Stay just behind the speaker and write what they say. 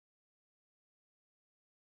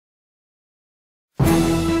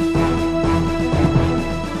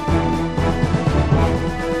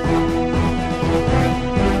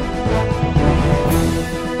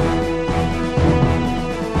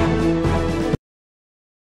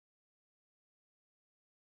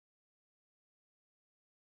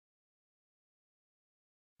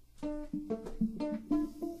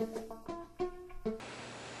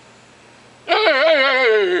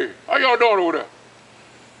Hey, how y'all doing over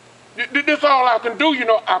there? This all I can do, you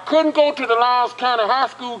know. I couldn't go to the Lowndes County High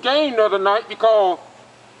School game the other night because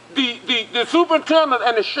the superintendent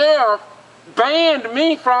and the sheriff banned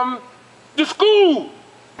me from the school.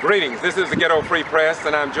 Greetings, this is the Ghetto Free Press,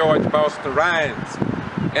 and I'm George Boston Rhines.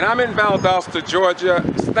 And I'm in Valdosta, Georgia,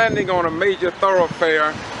 standing on a major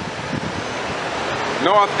thoroughfare,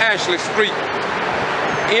 North Ashley Street,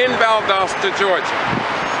 in Valdosta, Georgia.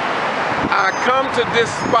 I come to this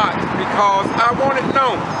spot because I want it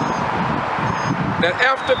known that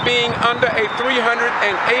after being under a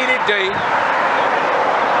 380-day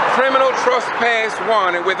criminal trespass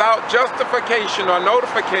warning without justification or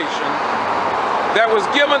notification that was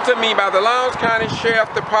given to me by the Lowndes County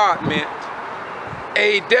Sheriff Department,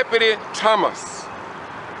 a Deputy Thomas,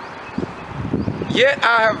 yet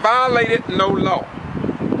I have violated no law.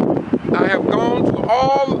 I have gone to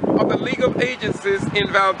all of the legal agencies in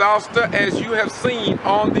Valdosta, as you have seen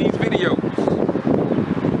on these videos.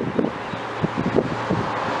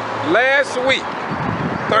 Last week,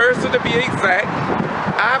 Thursday to be exact,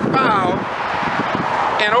 I filed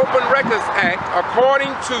an Open Records Act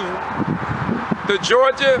according to the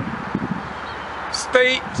Georgia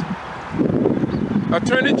State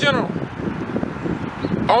Attorney General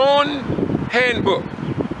own handbook,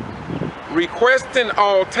 requesting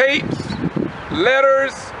all tapes,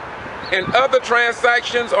 letters, and other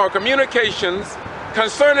transactions or communications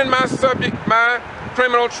concerning my subject, my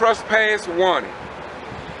criminal trespass warning.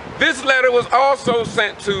 This letter was also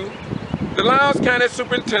sent to the Lowndes County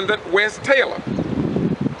Superintendent, Wes Taylor.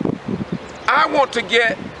 I want to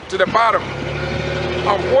get to the bottom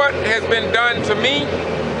of what has been done to me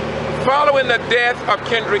following the death of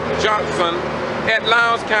Kendrick Johnson at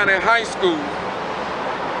Lowndes County High School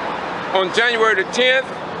on January the 10th,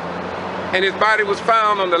 and his body was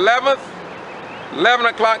found on the 11th. 11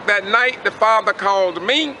 o'clock that night, the father called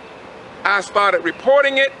me. I started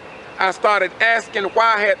reporting it. I started asking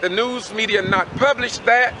why had the news media not published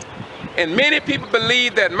that, and many people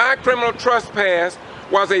believe that my criminal trespass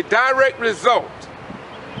was a direct result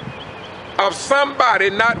of somebody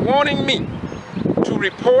not wanting me to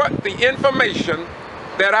report the information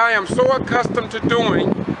that I am so accustomed to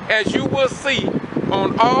doing, as you will see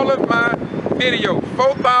on all of my videos,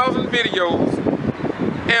 4,000 videos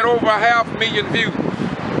and over 500,000 views.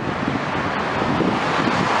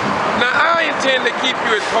 Now, I intend to keep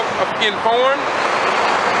you informed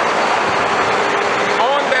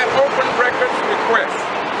on that open records request.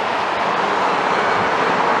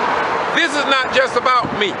 This is not just about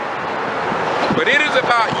me, but it is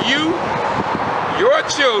about you, your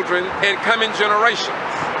children, and coming generations.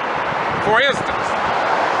 For instance,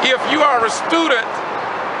 if you are a student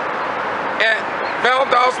at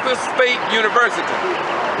Valdosta State University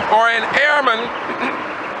or an airman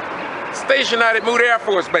stationed out at Moody Air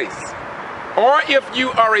Force Base, or if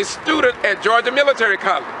you are a student at Georgia Military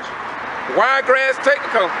College, Wiregrass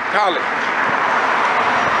Technical College,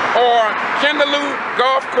 or Kendaloo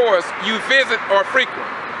Golf Course you visit or frequent,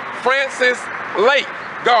 Francis Lake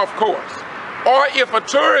Golf Course, or if a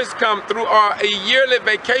tourist come through or a yearly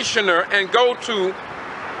vacationer and go to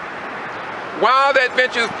Wild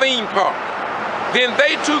Adventures theme park, then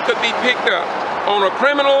they too could be picked up on a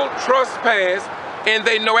criminal trespass and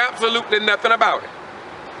they know absolutely nothing about it.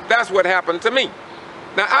 That's what happened to me.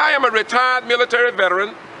 Now, I am a retired military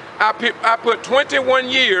veteran. I put 21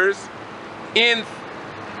 years in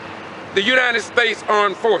the United States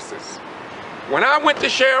Armed Forces. When I went to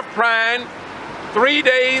Sheriff Prine 3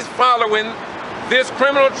 days following this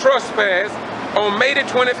criminal trespass on May the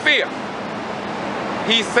 25th,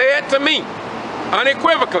 he said to me,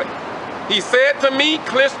 unequivocally, he said to me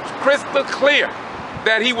crystal clear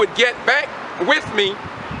that he would get back with me,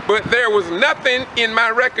 but there was nothing in my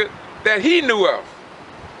record that he knew of.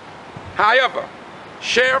 However,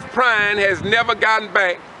 Sheriff Prine has never gotten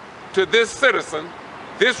back to this citizen,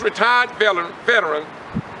 this retired veteran,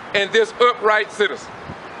 and this upright citizen.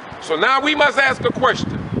 So now we must ask a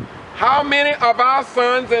question. How many of our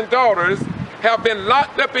sons and daughters have been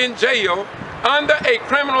locked up in jail under a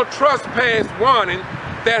criminal trespass warning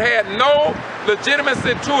that had no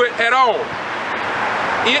legitimacy to it at all?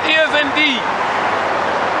 It is indeed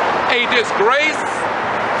a disgrace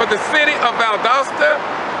for the city of Valdosta,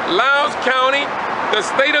 Lowndes County, the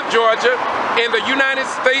state of Georgia, and the United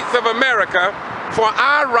States of America for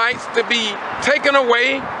our rights to be taken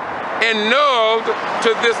away and nulled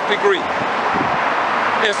to this degree.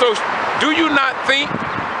 And so, do you not think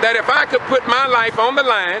that if I could put my life on the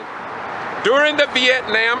line during the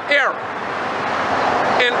Vietnam era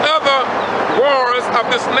and other wars of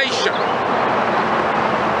this nation,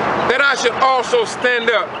 that I should also stand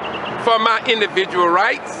up for my individual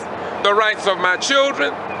rights, the rights of my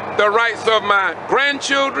children, the rights of my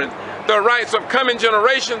grandchildren, the rights of coming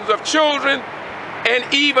generations of children, and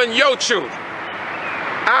even your children.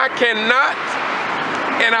 I cannot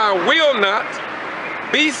and I will not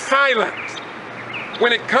be silent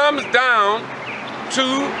when it comes down to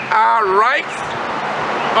our rights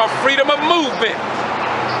of freedom of movement.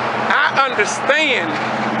 I understand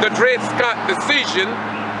the Dred Scott decision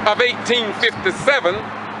of 1857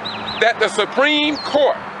 that the Supreme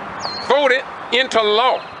Court voted into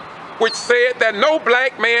law, which said that no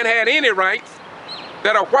black man had any rights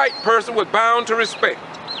that a white person was bound to respect.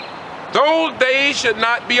 Those days should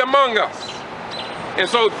not be among us. And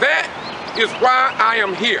so that is why I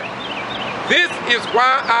am here. This is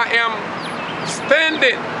why I am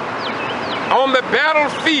standing on the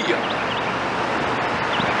battlefield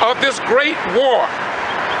of this great war,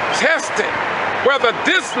 testing whether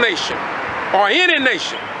this nation or any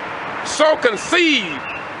nation so conceived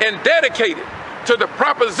and dedicated to the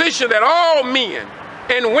proposition that all men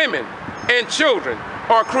and women and children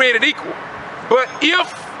are created equal. But if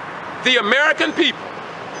the American people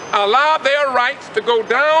allow their rights to go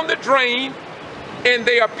down the drain and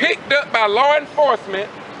they are picked up by law enforcement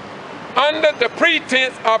under the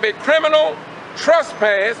pretense of a criminal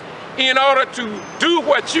trespass in order to do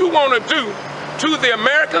what you want to do to the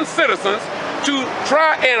American citizens, to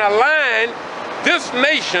try and align this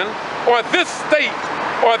nation or this state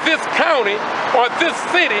or this county or this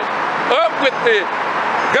city up with the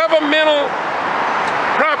governmental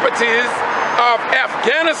properties of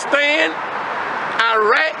Afghanistan,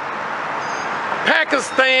 Iraq,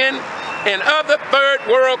 Pakistan, and other third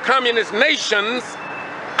world communist nations,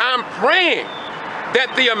 I'm praying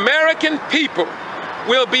that the American people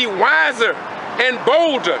will be wiser and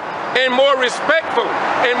bolder and more respectful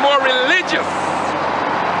and more religious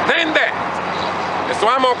than that. And so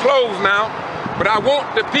I'm gonna close now, but I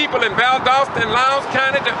want the people in Valdosta and Lowndes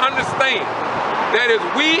County to understand that as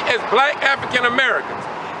we as black African Americans,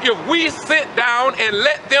 if we sit down and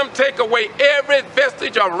let them take away every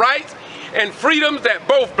vestige of rights and freedoms that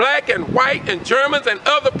both black and white and Germans and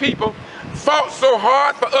other people fought so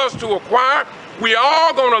hard for us to acquire, we're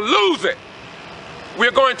all gonna lose it.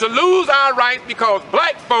 We're going to lose our rights because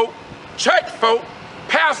black folk, church folk,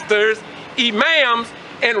 pastors, imams,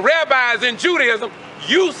 and rabbis in Judaism,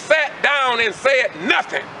 you sat down and said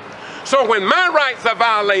nothing. So when my rights are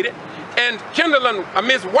violated and Kendall,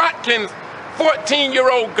 Miss Watkins'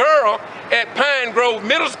 14-year-old girl at Pine Grove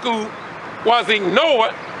Middle School was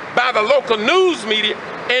ignored by the local news media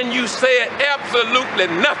and you said absolutely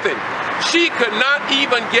nothing. She could not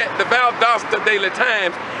even get the Valdosta Daily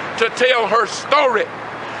Times to tell her story.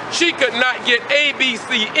 She could not get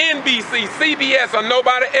ABC, NBC, CBS, or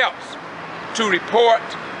nobody else to report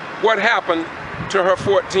what happened to her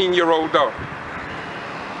 14-year-old daughter.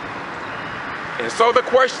 And so the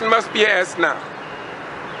question must be asked now.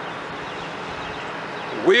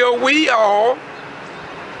 Will we all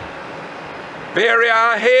bury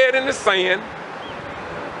our head in the sand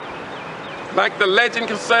like the legend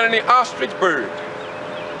concerning the ostrich bird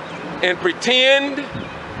and pretend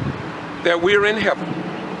that we're in heaven?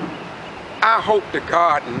 I hope to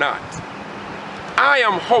God not. I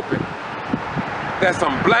am hoping that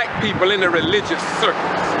some black people in the religious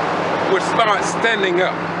circles would start standing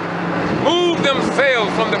up, move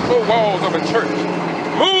themselves from the four walls of a church,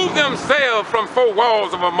 move themselves from four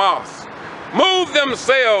walls of a mosque, move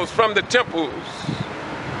themselves from the temples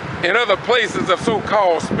and other places of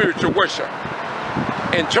so-called spiritual worship,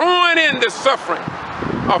 and join in the suffering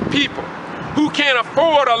of people who can't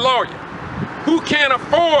afford a lawyer, who can't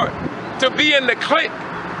afford to be in the clique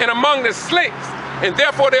and among the slicks, and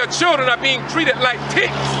therefore their children are being treated like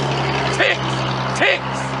ticks.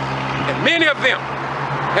 And many of them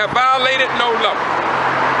have violated no law.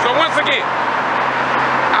 So once again,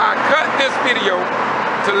 I cut this video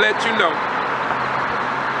to let you know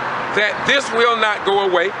that this will not go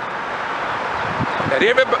away, that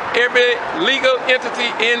every legal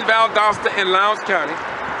entity in Valdosta and Lowndes County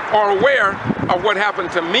are aware of what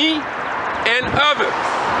happened to me and others.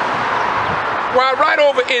 While right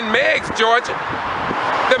over in Meigs, Georgia,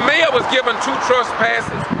 the mayor was given 2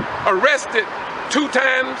 trespasses, arrested 2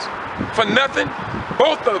 times for nothing.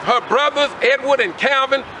 Both of her brothers, Edward and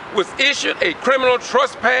Calvin, was issued a criminal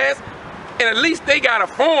trespass, and at least they got a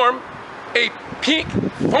form, a pink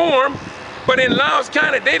form, but in Lowndes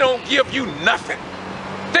County, they don't give you nothing.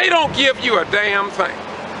 They don't give you a damn thing.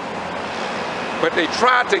 But they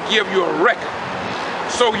try to give you a record.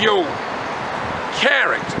 So your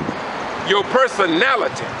character, your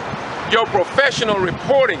personality, your professional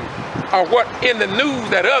reporting are what in the news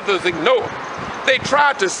that others ignore. They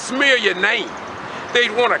try to smear your name. They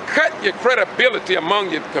want to cut your credibility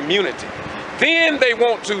among your community. Then they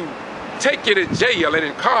want to take you to jail and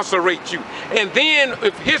incarcerate you. And then,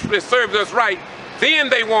 if history serves us right, then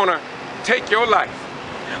they want to take your life.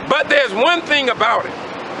 But there's one thing about it.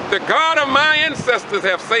 The God of my ancestors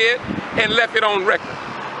have said and left it on record.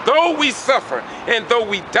 Though we suffer and though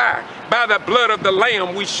we die, by the blood of the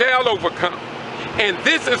Lamb we shall overcome. And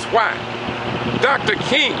this is why Dr.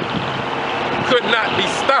 King could not be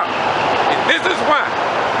stopped. And this is why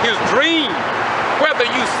his dream, whether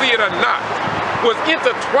you see it or not, was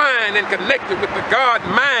intertwined and connected with the God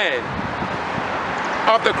mind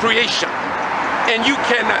of the creation. And you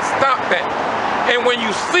cannot stop that. And when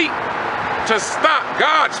you seek to stop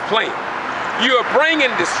God's plan, you are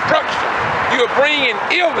bringing destruction. You are bringing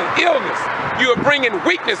illness. You are bringing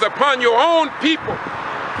weakness upon your own people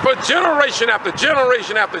for generation after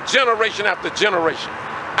generation after generation after generation.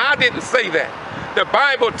 I didn't say that. The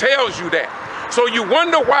Bible tells you that. So you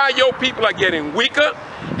wonder why your people are getting weaker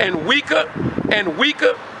and weaker and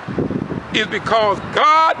weaker, is because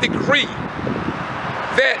God decreed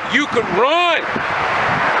that you could run,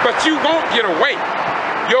 but you won't get away.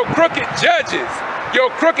 Your crooked judges, your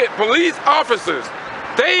crooked police officers,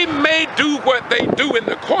 they may do what they do in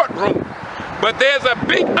the courtroom, but there's a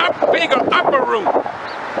bigger upper room.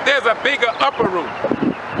 There's a bigger upper room.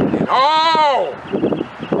 And all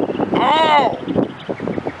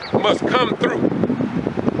must come through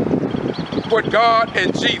what God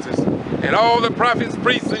and Jesus and all the prophets,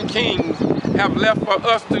 priests, and kings have left for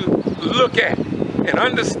us to look at and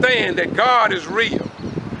understand that God is real.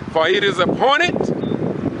 For it is appointed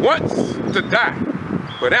once to die,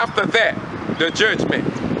 but after that, the judgment.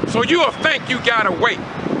 So you will think you got away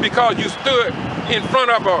because you stood in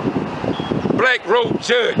front of a black robe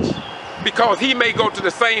judge, because he may go to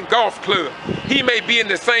the same golf club. He may be in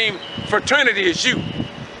the same fraternity as you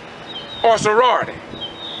or sorority.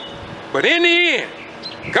 But in the end,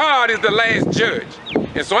 God is the last judge.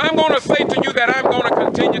 And so I'm going to say to you that I'm going to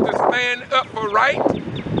continue to stand up for right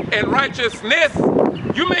and righteousness.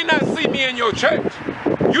 You may not see me in your church.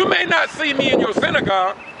 You may not see me in your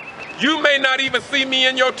synagogue. You may not even see me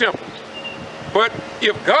in your temple. But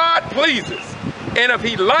if God pleases, and if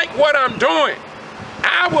he like what I'm doing,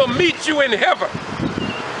 I will meet you in heaven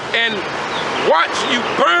and watch you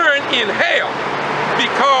burn in hell,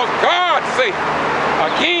 because God said,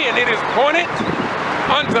 again, it is appointed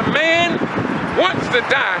unto man once to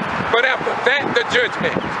die, but after that, the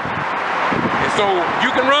judgment. And so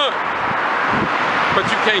you can run, but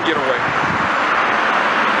you can't get away.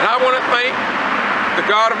 And I want to thank the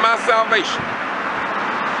God of my salvation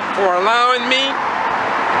for allowing me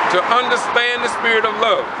to understand the spirit of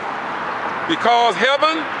love, because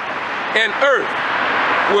heaven and earth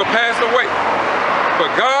will pass away, but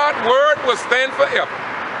God's word will stand forever.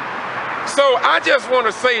 So I just want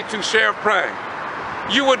to say to Sheriff Prine,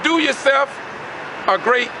 you will do yourself a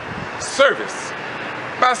great service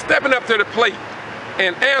by stepping up to the plate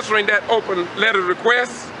and answering that open letter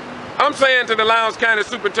request. I'm saying to the Lowndes County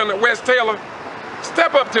Superintendent Wes Taylor,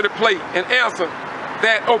 step up to the plate and answer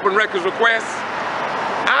that open records request.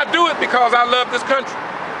 I do it because I love this country.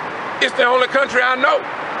 It's the only country I know.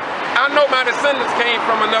 I know my descendants came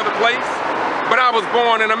from another place, but I was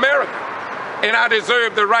born in America, and I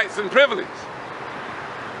deserve the rights and privileges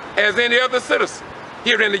as any other citizen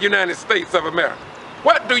here in the United States of America.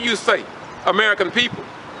 What do you say, American people?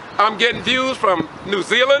 I'm getting views from New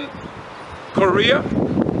Zealand, Korea,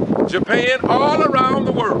 Japan, all around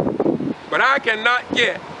the world, but I cannot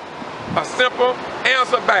get a simple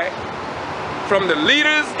answer back from the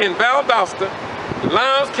leaders in Valdosta,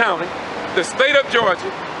 Lowndes County, the state of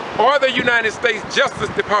Georgia, or the United States Justice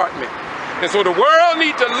Department. And so the world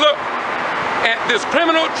needs to look at this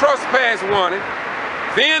criminal trespass warning.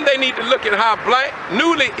 Then they need to look at how black,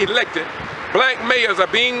 newly elected black mayors are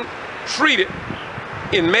being treated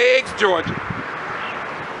in Meigs, Georgia,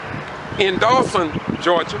 in Dawson,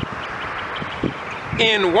 Georgia,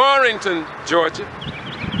 in Warrenton, Georgia,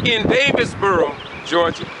 in Davisboro,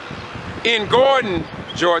 Georgia, in Gordon,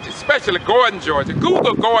 Georgia, especially Gordon, Georgia.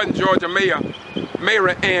 Google Gordon, Georgia Mayor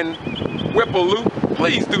Ann Whipple,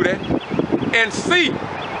 please do that, and see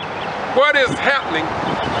what is happening,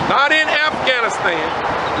 not in Afghanistan,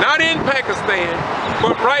 not in Pakistan,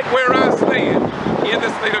 but right where I stand in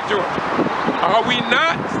the state of Georgia. Are we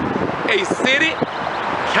not a city,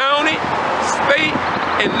 county, state,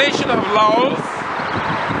 and nation of laws?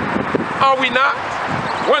 Are we not?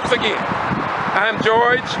 Once again, I'm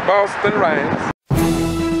George Boston Rhines,